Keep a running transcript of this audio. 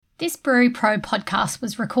This Brewery Pro podcast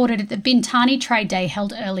was recorded at the Bintani Trade Day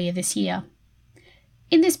held earlier this year.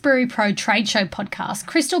 In this Brewery Pro Trade Show podcast,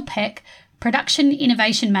 Crystal Peck, Production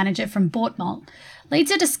Innovation Manager from Bort Malt,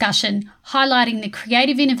 leads a discussion highlighting the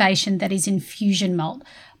creative innovation that is Infused Malt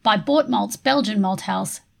by Bort Malt's Belgian malt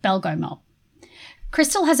house, Belgo Malt.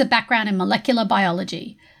 Crystal has a background in molecular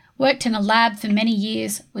biology, worked in a lab for many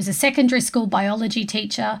years, was a secondary school biology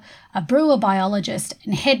teacher, a brewer biologist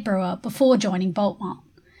and head brewer before joining Bort Malt.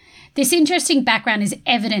 This interesting background is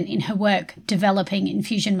evident in her work developing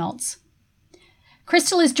infusion malts.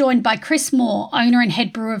 Crystal is joined by Chris Moore, owner and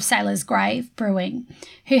head brewer of Sailor's Grave Brewing,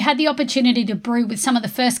 who had the opportunity to brew with some of the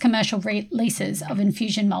first commercial releases of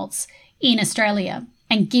infusion malts in Australia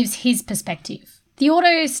and gives his perspective. The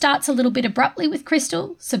audio starts a little bit abruptly with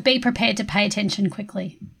Crystal, so be prepared to pay attention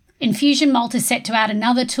quickly. Infusion Malt is set to add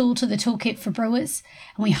another tool to the toolkit for brewers,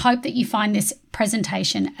 and we hope that you find this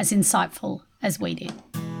presentation as insightful as we did.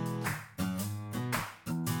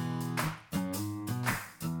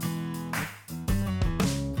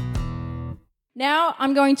 Now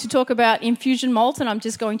I'm going to talk about infusion malt, and I'm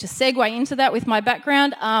just going to segue into that with my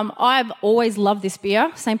background. I've always loved this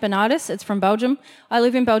beer, St. Bernardus. It's from Belgium. I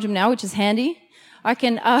live in Belgium now, which is handy. I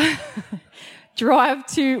can drive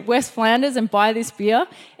to West Flanders and buy this beer.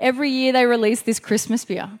 Every year they release this Christmas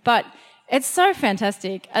beer, but it's so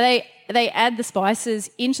fantastic. They add the spices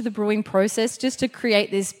into the brewing process just to create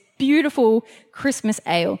this beautiful Christmas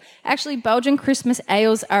ale. Actually, Belgian Christmas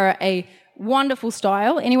ales are a wonderful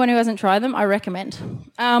style. Anyone who hasn't tried them, I recommend.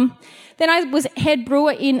 Then I was head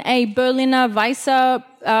brewer in a Berliner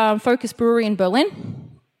Weisse focused brewery in Berlin.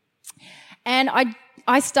 And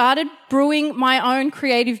I started brewing my own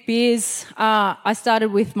creative beers. I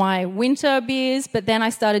started with my winter beers, but then I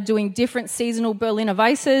started doing different seasonal Berliner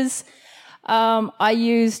Weisses. I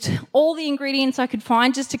used all the ingredients I could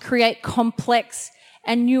find just to create complex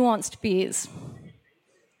and nuanced beers.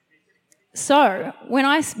 So when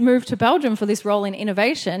I moved to Belgium for this role in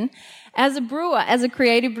innovation, as a brewer, as a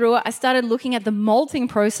creative brewer, I started looking at the malting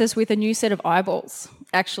process with a new set of eyeballs,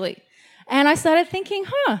 actually. And I started thinking,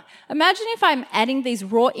 imagine if I'm adding these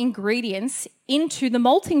raw ingredients into the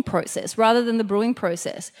malting process rather than the brewing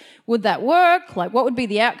process. Would that work? Like, what would be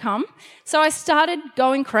the outcome? So I started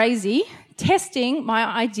going crazy, testing my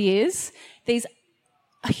ideas, these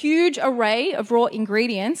a huge array of raw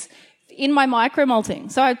ingredients in my micro malting.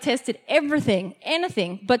 So I've tested everything,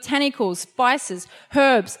 anything, botanicals, spices,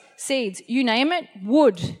 herbs, seeds, you name it,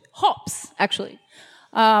 wood, hops, actually,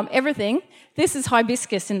 everything. This is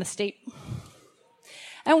hibiscus in the steep.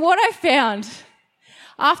 And what I found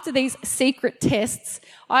after these secret tests,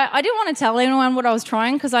 I didn't want to tell anyone what I was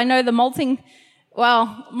trying because I know the malting,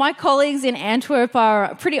 well, my colleagues in Antwerp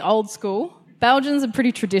are pretty old school. Belgians are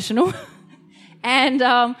pretty traditional. And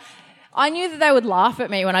I knew that they would laugh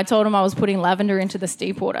at me when I told them I was putting lavender into the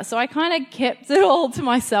steep water. So I kind of kept it all to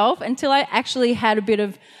myself until I actually had a bit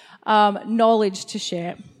of knowledge to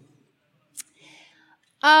share.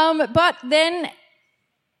 But then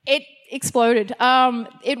it exploded.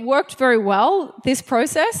 It worked very well, this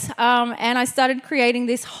process, and I started creating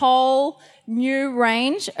this whole new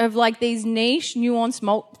range of like these niche, nuanced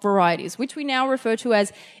malt varieties, which we now refer to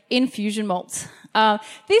as infusion malts.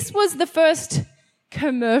 This was the first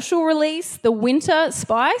commercial release, the winter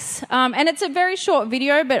spice, and it's a very short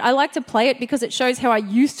video, but I like to play it because it shows how I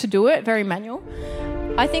used to do it, very manual.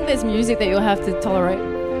 I think there's music that you'll have to tolerate.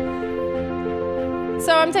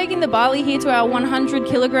 So I'm taking the barley here to our 100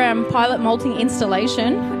 kilogram pilot malting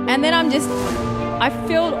installation, and then I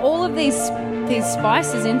filled all of these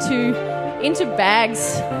spices into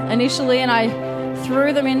bags initially, and I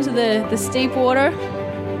threw them into the steep water.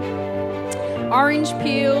 Orange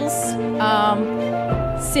peels,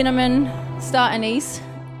 cinnamon, star anise,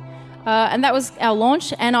 and that was our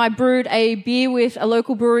launch. And I brewed a beer with a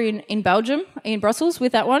local brewery in Belgium, in Brussels,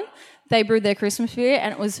 with that one. They brewed their Christmas beer,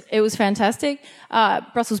 and it was fantastic.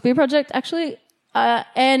 Brussels Beer Project, actually.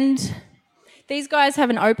 And these guys have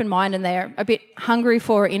an open mind, and they're a bit hungry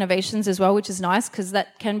for innovations as well, which is nice because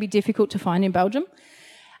that can be difficult to find in Belgium.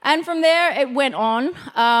 And from there, it went on.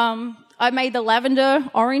 I made the lavender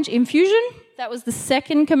orange infusion. That was the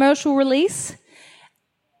second commercial release.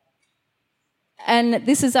 And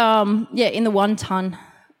this is, in the 1 ton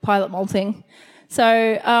pilot malting.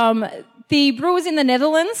 So the brewers in the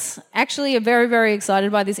Netherlands actually are very, very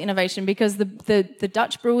excited by this innovation because the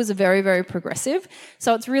Dutch brewers are very, very progressive.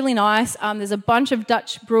 So it's really nice. There's a bunch of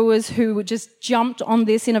Dutch brewers who just jumped on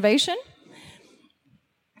this innovation.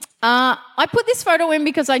 I put this photo in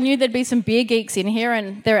because I knew there'd be some beer geeks in here,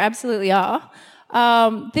 and there absolutely are.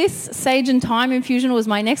 This Sage and Thyme infusion was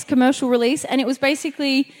my next commercial release, and it was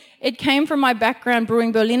basically It came from my background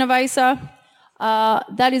brewing Berliner Weisse.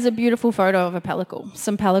 That is a beautiful photo of a pellicle.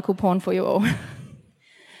 Some pellicle porn for you all.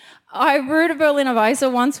 I brewed a Berliner Weisse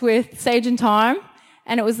once with sage and thyme,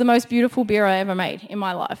 and it was the most beautiful beer I ever made in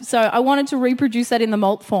my life. So I wanted to reproduce that in the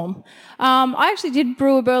malt form. I actually did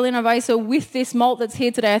brew a Berliner Weisse with this malt that's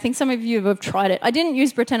here today. I think some of you have tried it. I didn't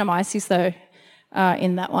use Brettanomyces, though,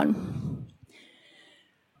 in that one.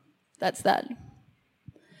 That's that.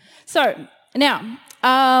 So, now,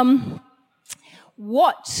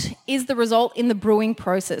 what is the result in the brewing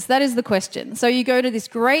process? That is the question. So you go to this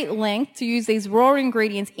great length to use these raw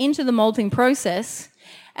ingredients into the malting process,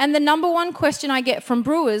 and the number one question I get from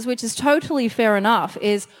brewers, which is totally fair enough,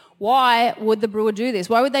 is why would the brewer do this?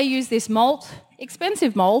 Why would they use this malt,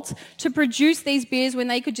 expensive malt, to produce these beers when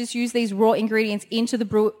they could just use these raw ingredients into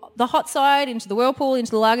the hot side, into the whirlpool,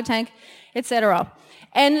 into the lager tank, etc.?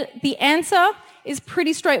 And the answer is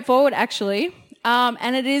pretty straightforward, actually.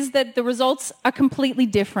 And it is that the results are completely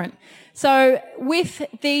different. So with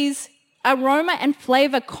these aroma and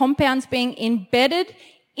flavour compounds being embedded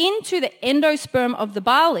into the endosperm of the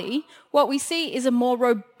barley, what we see is a more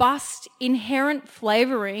robust inherent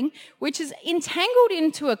flavouring, which is entangled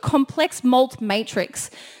into a complex malt matrix.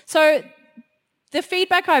 So the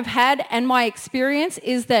feedback I've had and my experience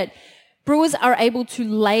is that brewers are able to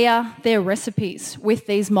layer their recipes with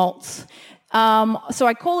these malts. So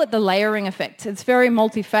I call it the layering effect. It's very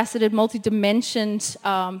multifaceted, multi-dimensioned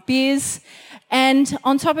beers. And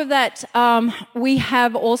on top of that, we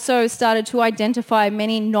have also started to identify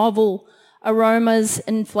many novel aromas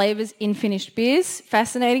and flavours in finished beers.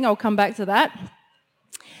 Fascinating, I'll come back to that.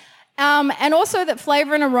 And also that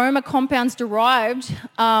flavour and aroma compounds derived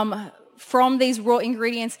from these raw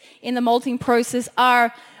ingredients in the malting process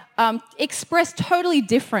are expressed totally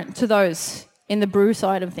different to those in the brew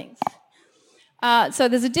side of things. So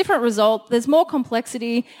there's a different result, there's more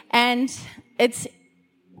complexity, and it's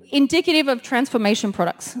indicative of transformation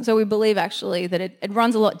products. So we believe actually that it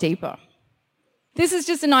runs a lot deeper. This is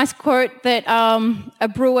just a nice quote that a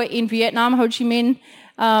brewer in Vietnam, Ho Chi Minh,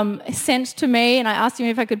 sent to me, and I asked him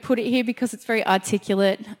if I could put it here because it's very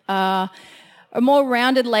articulate. A more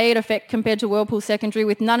rounded layered effect compared to Whirlpool Secondary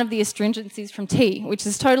with none of the astringencies from tea, which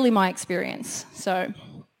is totally my experience. So,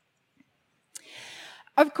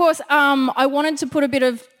 of course, I wanted to put a bit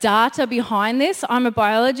of data behind this. I'm a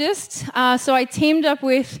biologist, so I teamed up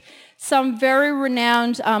with some very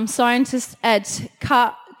renowned scientists at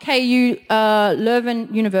KU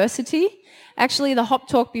Leuven University. Actually, the Hop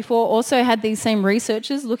Talk before also had these same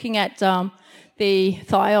researchers looking at the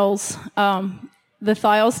thiol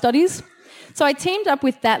studies. So I teamed up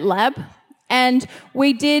with that lab, and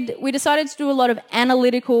we decided to do a lot of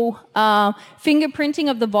analytical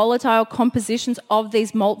fingerprinting of the volatile compositions of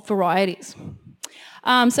these malt varieties.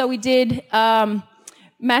 So we did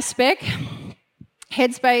mass spec,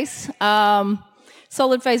 headspace,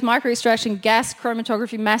 solid phase microextraction, gas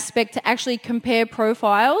chromatography, mass spec to actually compare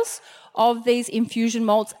profiles of these infusion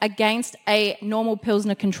malts against a normal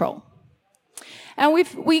Pilsner control. And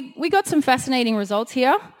we got some fascinating results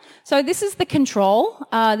here. So this is the control.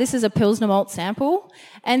 This is a Pilsner malt sample.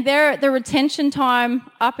 And there, the retention time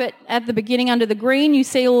up at the beginning under the green, you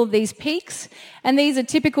see all of these peaks. And these are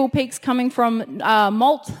typical peaks coming from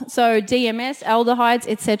malt, so DMS, aldehydes,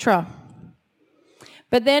 etc.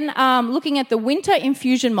 But then looking at the winter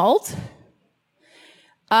infusion malt,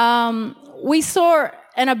 we saw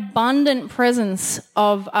an abundant presence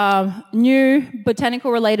of new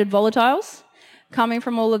botanical-related volatiles coming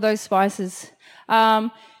from all of those spices.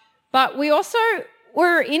 But we also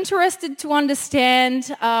were interested to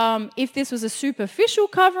understand if this was a superficial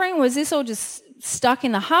covering, was this all just stuck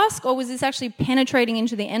in the husk, or was this actually penetrating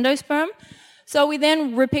into the endosperm? So we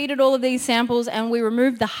then repeated all of these samples and we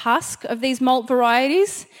removed the husk of these malt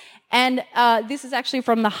varieties, and this is actually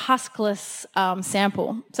from the huskless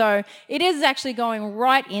sample. So it is actually going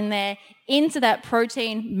right in there into that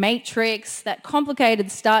protein matrix, that complicated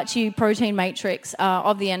starchy protein matrix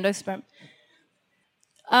of the endosperm.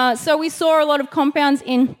 So we saw a lot of compounds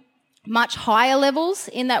in much higher levels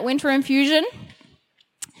in that winter infusion,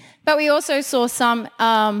 but we also saw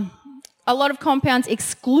a lot of compounds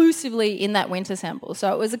exclusively in that winter sample.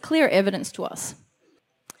 So it was a clear evidence to us.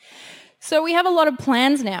 So we have a lot of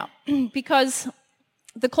plans now because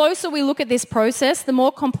the closer we look at this process, the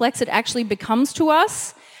more complex it actually becomes to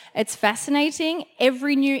us. It's fascinating.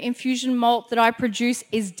 Every new infusion malt that I produce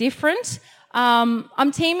is different.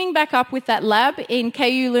 I'm teaming back up with that lab in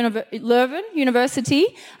KU Leuven University.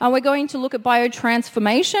 We're going to look at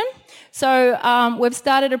biotransformation. So we've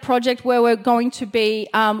started a project where we're going to be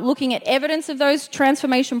looking at evidence of those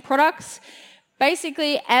transformation products,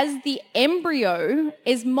 basically as the embryo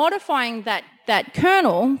is modifying that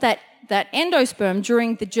kernel, that endosperm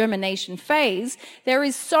during the germination phase, there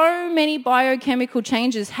is so many biochemical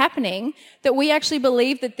changes happening that we actually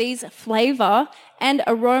believe that these flavour and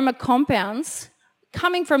aroma compounds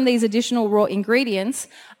coming from these additional raw ingredients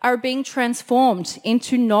are being transformed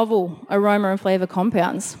into novel aroma and flavour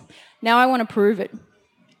compounds. Now I want to prove it.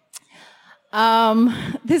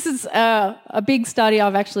 This is a big study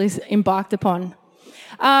I've actually embarked upon.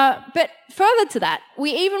 But further to that,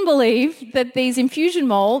 we even believe that these infusion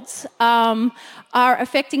malts are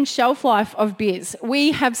affecting shelf life of beers.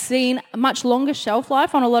 We have seen a much longer shelf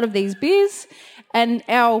life on a lot of these beers, and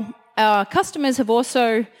our customers have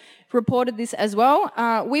also reported this as well.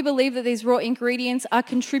 We believe that these raw ingredients are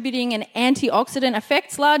contributing an antioxidant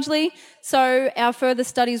effects largely, so our further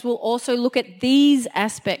studies will also look at these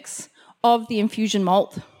aspects of the infusion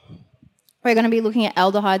malt. We're going to be looking at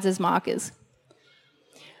aldehydes as markers.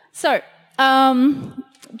 So,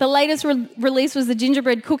 the latest release was the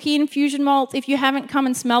gingerbread cookie infusion malt. If you haven't come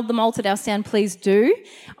and smelled the malt at our stand, please do.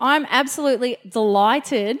 I'm absolutely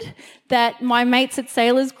delighted that my mates at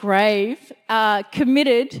Sailor's Grave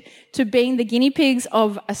committed to being the guinea pigs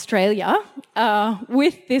of Australia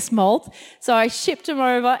with this malt. So I shipped them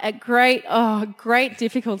over at great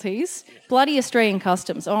difficulties. Bloody Australian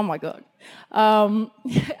customs, oh my God.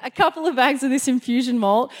 A couple of bags of this infusion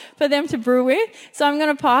malt for them to brew with. So I'm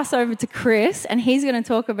going to pass over to Chris, and he's going to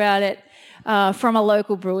talk about it from a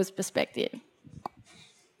local brewer's perspective.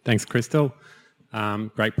 Thanks, Crystal.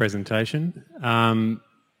 Great presentation.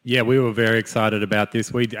 We were very excited about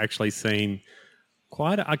this. We'd actually seen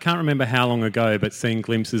I can't remember how long ago, but seen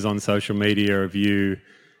glimpses on social media of you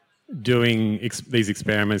doing these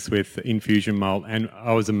experiments with infusion malt, and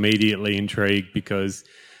I was immediately intrigued because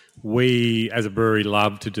we, as a brewery,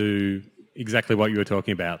 love to do exactly what you were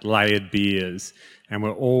talking about, layered beers, and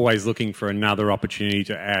we're always looking for another opportunity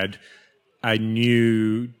to add a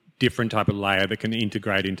new, different type of layer that can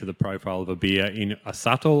integrate into the profile of a beer in a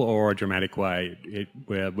subtle or a dramatic way.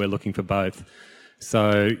 We're looking for both.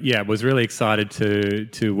 So, was really excited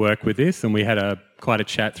to work with this, and we had quite a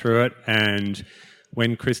chat through it, and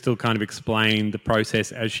when Crystal kind of explained the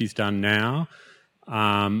process as she's done now,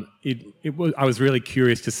 I was really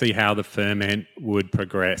curious to see how the ferment would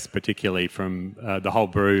progress, particularly from the whole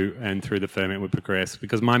brew and through the ferment would progress,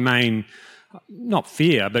 because my main, not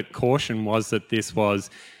fear, but caution was that this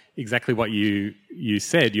was exactly what you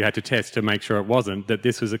said you had to test to make sure it wasn't, that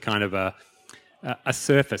this was a kind of a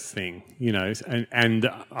surface thing, and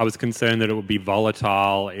I was concerned that it would be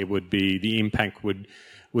volatile, the impact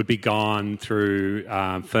would be gone through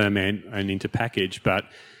ferment and into package, but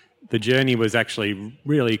the journey was actually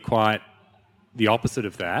really quite the opposite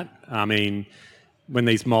of that. I mean, when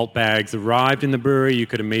these malt bags arrived in the brewery, you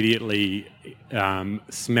could immediately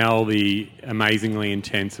smell the amazingly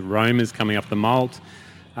intense aromas coming off the malt.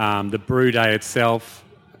 The brew day itself,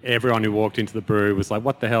 everyone who walked into the brewery was like,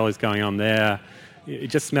 what the hell is going on there? It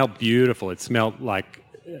just smelled beautiful. It smelled like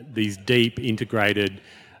these deep integrated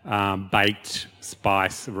baked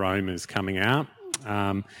spice aromas coming out.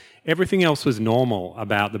 Everything else was normal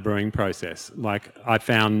about the brewing process. Like, I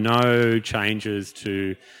found no changes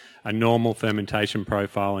to a normal fermentation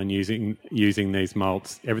profile in using these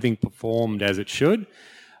malts. Everything performed as it should,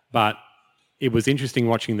 but it was interesting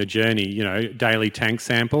watching the journey, daily tank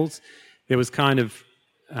samples. There was kind of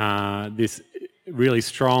this really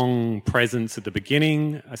strong presence at the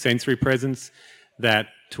beginning, a sensory presence that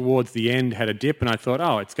towards the end had a dip, and I thought,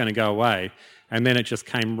 oh, it's going to go away. And then it just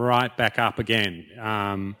came right back up again.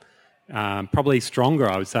 Probably stronger,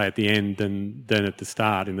 I would say, at the end than at the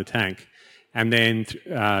start in the tank. And then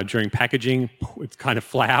during packaging, it's kind of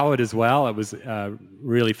flowered as well. It was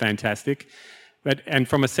really fantastic. And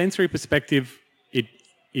from a sensory perspective,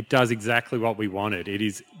 it does exactly what we wanted. It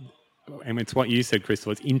is, and it's what you said,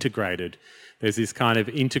 Crystal, it's integrated. There's this kind of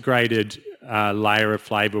integrated layer of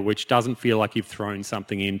flavour which doesn't feel like you've thrown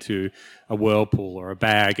something into a whirlpool or a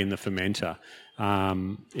bag in the fermenter.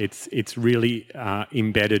 It's really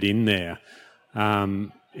embedded in there.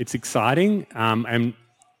 It's exciting. And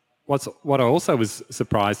what I also was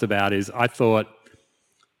surprised about is I thought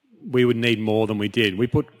we would need more than we did. We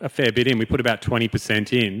put a fair bit in. We put about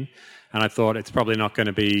 20% in. And I thought it's probably not going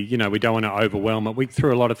to be, we don't want to overwhelm it. We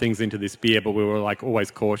threw a lot of things into this beer, but we were like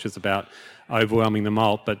always cautious about overwhelming the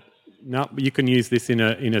malt. But no, you can use this in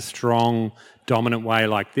a strong, dominant way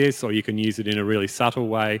like this, or you can use it in a really subtle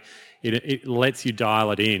way. It lets you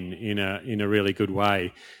dial it in a really good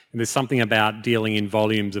way. And there's something about dealing in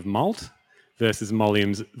volumes of malt versus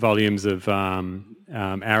volumes of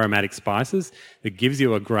aromatic spices, it gives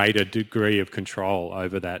you a greater degree of control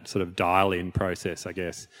over that sort of dial-in process, I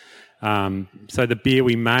guess. So the beer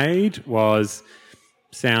we made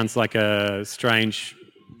sounds like a strange,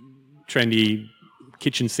 trendy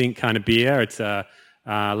kitchen sink kind of beer. It's a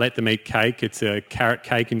Let Them Eat Cake. It's a carrot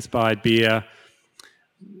cake inspired beer.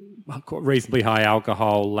 Reasonably high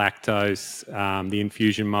alcohol, lactose, the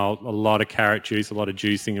infusion malt, a lot of carrot juice, a lot of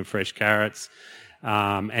juicing of fresh carrots,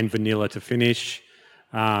 and vanilla to finish.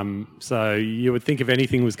 So you would think if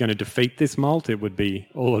anything was going to defeat this malt, it would be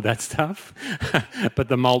all of that stuff. But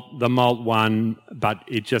the malt won, but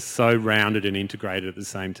it just so rounded and integrated at the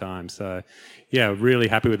same time. So yeah, really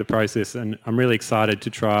happy with the process, and I'm really excited to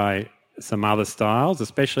try some other styles,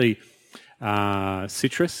 especially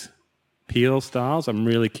citrus peel styles. I'm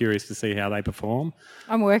really curious to see how they perform.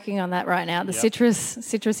 I'm working on that right now, the citrus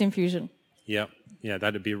infusion. Yep. Yeah,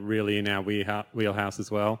 that'd be really in our wheelhouse as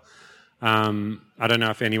well. I don't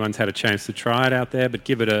know if anyone's had a chance to try it out there, but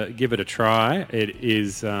give it a try. It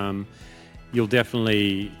is, you'll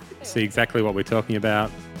definitely see exactly what we're talking about.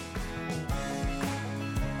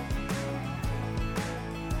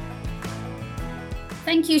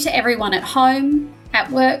 Thank you to everyone at home, at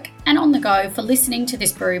work, and on the go for listening to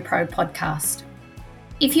this Brew Pro podcast.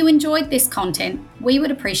 If you enjoyed this content, we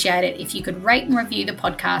would appreciate it if you could rate and review the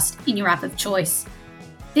podcast in your app of choice.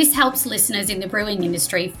 This helps listeners in the brewing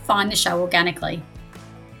industry find the show organically.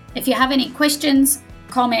 If you have any questions,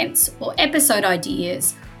 comments, or episode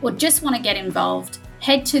ideas, or just want to get involved,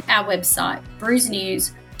 head to our website,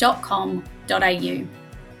 brewsnews.com.au.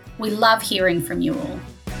 We love hearing from you all.